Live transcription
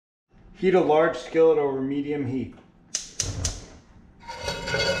Heat a large skillet over medium heat.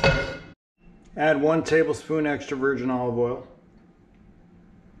 Add 1 tablespoon extra virgin olive oil.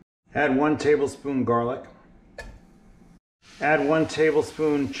 Add 1 tablespoon garlic. Add 1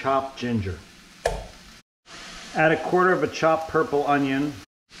 tablespoon chopped ginger. Add 1/4 of a chopped purple onion.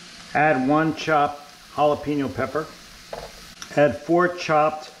 Add 1 chopped jalapeno pepper. Add 4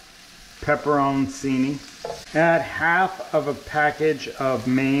 chopped pepperoncini. Add half of a package of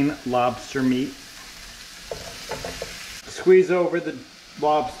Maine lobster meat. Squeeze over the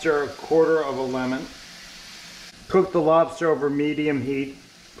lobster 1/4 of a lemon. Cook the lobster over medium heat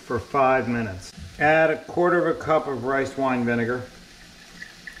for 5 minutes. Add 1/4 of a cup of rice wine vinegar.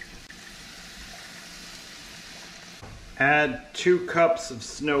 Add 2 cups of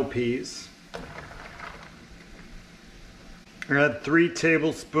snow peas. Add 3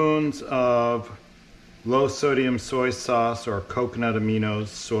 tablespoons of low sodium soy sauce or coconut aminos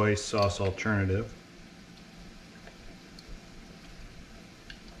soy sauce alternative.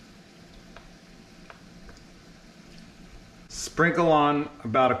 Sprinkle on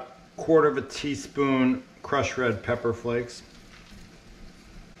about 1/4 of a teaspoon crushed red pepper flakes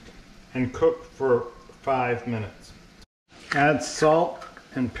and cook for 5 minutes. Add salt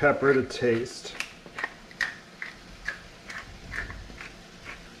and pepper to taste.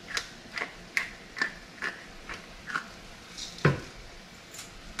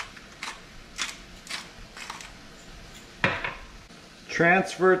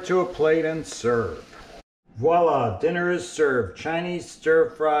 Transfer to a plate and serve. Voila, dinner is served. Chinese stir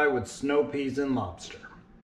fry with snow peas and lobster.